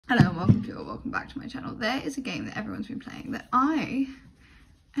Hello and welcome back to my channel. There is a game that everyone's been playing that I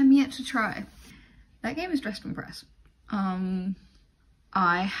am yet to try. That game is Dress to Impress. I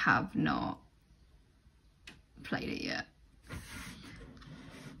have not played it yet.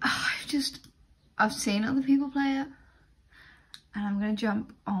 I've seen other people play it and I'm gonna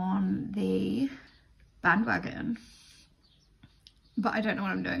jump on the bandwagon, but I don't know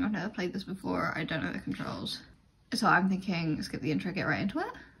what I'm doing. I've never played this before. I don't know the controls. So I'm thinking skip the intro, get right into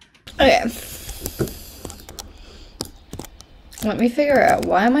it. Okay. Let me figure out,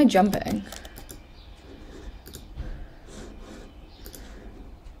 why am I jumping?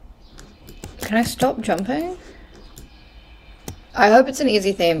 Can I stop jumping? I hope it's an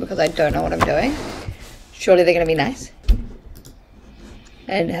easy theme because I don't know what I'm doing. Surely they're gonna be nice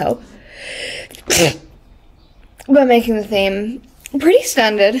and help by making the theme pretty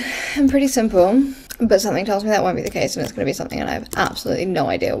standard and pretty simple. But something tells me that won't be the case and it's going to be something and I have absolutely no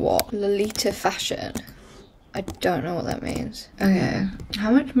idea what. Lolita fashion. I don't know what that means. Okay. How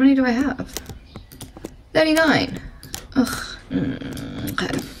much money do I have? 39. Ugh.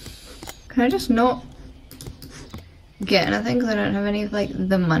 Okay. Can I just not get anything because I don't have any of, like,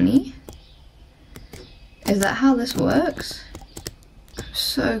 the money? Is that how this works? I'm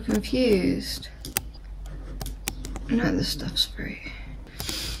so confused. No, this stuff's free.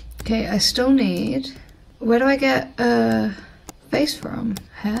 Okay, I still need... Where do I get a face from?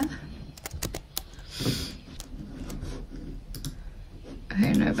 Hair?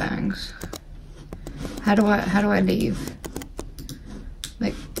 Okay, no bangs. How do I leave?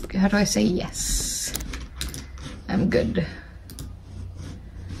 Like, how do I say yes? I'm good.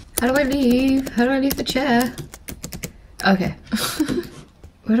 How do I leave? How do I leave the chair? Okay.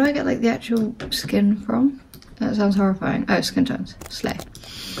 Where do I get, like, the actual skin from? That sounds horrifying. Oh, skin tones. Slay.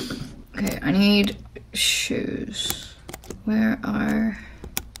 Okay, I need shoes. Where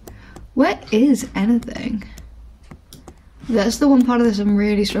is anything? That's the one part of this I'm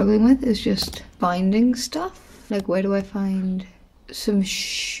really struggling with, is just finding stuff. Like, where do I find some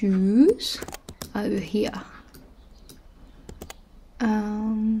shoes? Over here.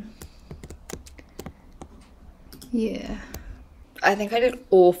 Yeah. I think I did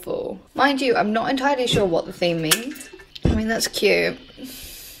awful. Mind you, I'm not entirely sure what the theme means. I mean, that's cute.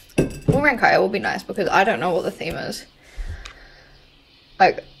 We'll rank higher will be nice because I don't know what the theme is.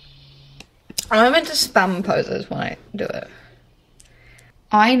 Like, I'm meant to spam poses when I do it.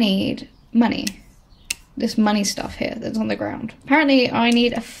 I need money. This money stuff here that's on the ground. Apparently, I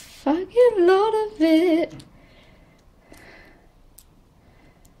need a fucking lot of it.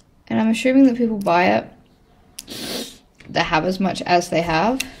 And I'm assuming that people buy it that have as much as they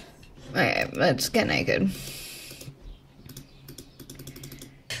have. Okay, let's get naked.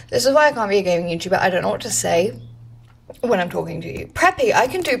 This is why I can't be a gaming YouTuber. I don't know what to say when I'm talking to you. Preppy, I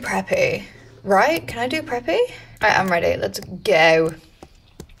can do preppy, right? Can I do preppy? Alright, I'm ready, let's go.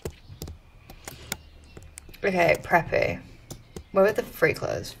 Okay, preppy. Where were the free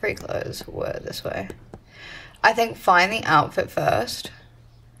clothes? Free clothes were this way. I think find the outfit first,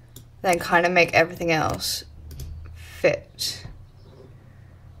 then kind of make everything else fit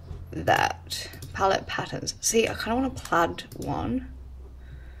that. Palette patterns. See, I kind of want a plaid one.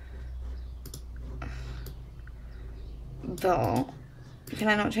 But can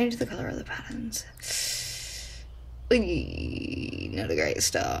I not change the color of the patterns? Not a great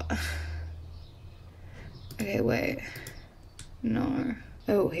start. Okay, wait. No.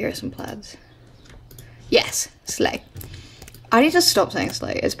 Oh, here are some plaids. Yes, slay. I need to stop saying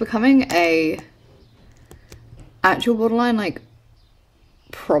slay. It's becoming a actual borderline, like,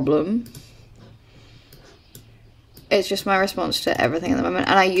 problem. It's just my response to everything at the moment.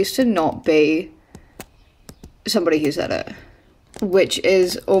 And I used to not be somebody who said it, which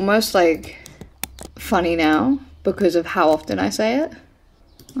is almost like funny now because of how often I say it.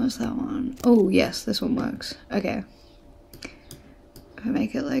 What's that one? Oh yes, this one works. Okay, if I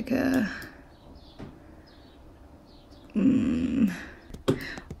make it like a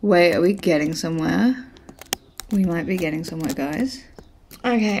wait, are we getting somewhere? We might be getting somewhere, guys.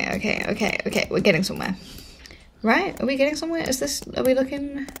 Okay, we're getting somewhere, right? Are we getting somewhere? Is this, are we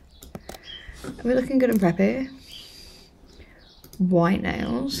looking good and preppy? White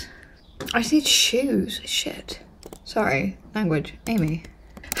nails. I just need shoes. Shit. Sorry. Language. Amy.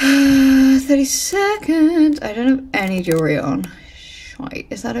 30 seconds. I don't have any jewelry on. Shite.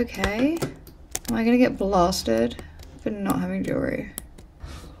 Is that okay? Am I gonna get blasted for not having jewelry?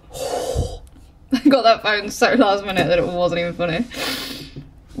 I got that phone so last minute that it wasn't even funny.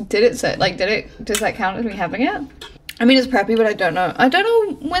 Did it say, like, does that count as me having it? I mean, it's preppy, but I don't know. I don't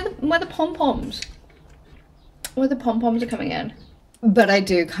know where the pom-poms are coming in. but I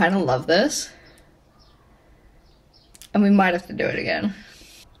do kind of love this. And we might have to do it again.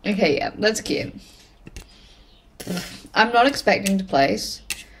 Okay, yeah, that's cute. I'm not expecting to place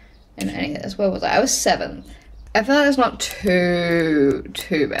in any of this. Where was I? I was 7th. I feel like that's not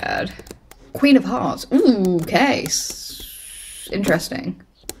too bad. Queen of Hearts. Ooh, okay. Interesting.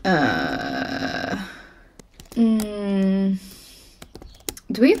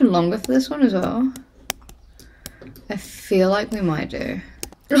 Do we even longer for this one as well? I feel like we might do.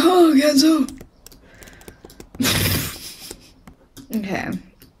 Oh, cancel. Okay.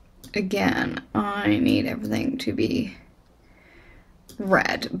 Again, I need everything to be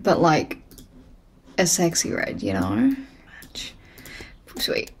red, but like a sexy red, you know?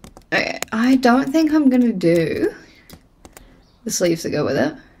 Sweet. Okay, I don't think I'm gonna do the sleeves that go with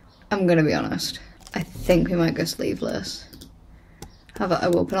it. I'm gonna be honest. I think we might go sleeveless. However, I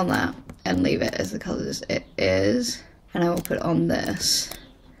will put on that and leave it as the colours it is. And I will put on this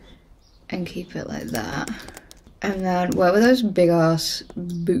and keep it like that. And then, where were those big ass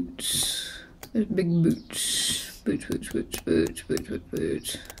boots? Those big boots. Boots.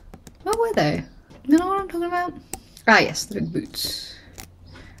 What were they? You know what I'm talking about? Ah, yes, the big boots.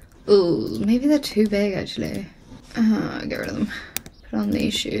 Ooh, maybe they're too big actually. Get rid of them. Put on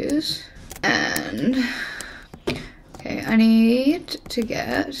these shoes. And, okay, I need to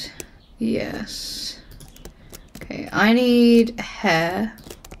get, yes. Okay, I need hair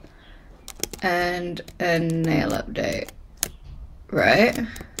and a nail update, right?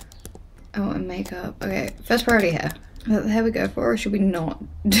 Oh, and makeup. Okay, first priority hair. The hair we go for, or should we not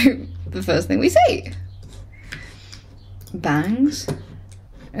do the first thing we see? Bangs?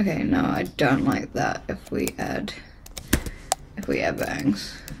 Okay, no, I don't like that if we add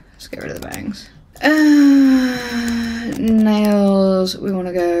bangs. Let's get rid of the bangs. Nails, we want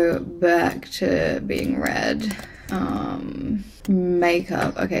to go back to being red.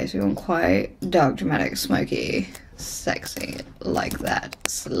 Makeup, okay, so we want quite dark, dramatic, smoky, sexy, like that.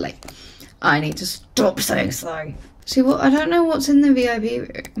 Slay. I need to stop saying slay. See, what? I don't know what's in the VIP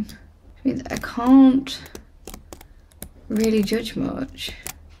room. Which means I can't really judge much.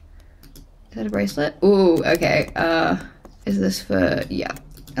 Is that a bracelet? Ooh, okay. Is this for, yeah.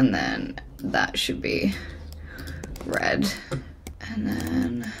 And then that should be red. And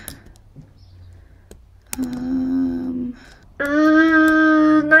then,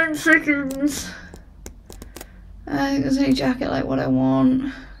 9 seconds. I think there's any jacket like what I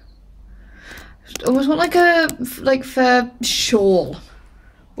want. Just almost want like a, fur shawl.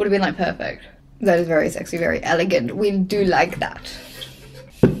 Would have been like perfect. That is very sexy, very elegant. We do like that.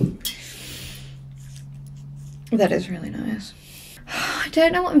 That is really nice. I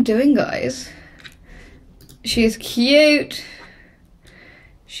don't know what I'm doing, guys. She's cute.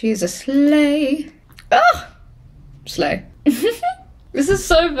 She's a slay. Oh! Slay. This is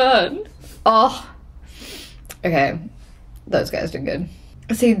so fun. Oh. Okay. Those guys did good.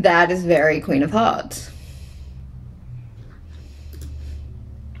 See, that is very Queen of Hearts.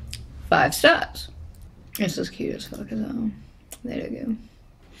 5 stars. This is cute as fuck as well. There you go.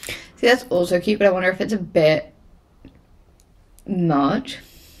 See, that's also cute, but I wonder if it's a bit much.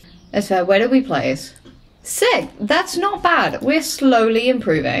 That's fair. Where did we place? 6. That's not bad. We're slowly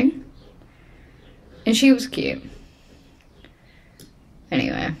improving. And she was cute.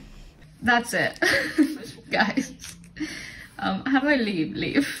 Anyway. That's it. Guys. How do I leave?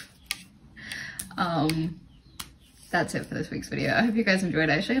 Leave. That's it for this week's video. I hope you guys enjoyed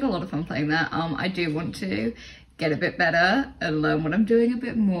it. I actually had a lot of fun playing that. I do want to get a bit better and learn what I'm doing a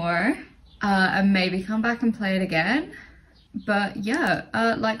bit more. And maybe come back and play it again. But yeah,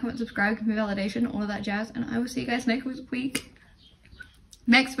 like, comment, subscribe, give me validation, all of that jazz, and I will see you guys next week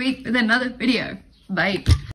with another video. Bye.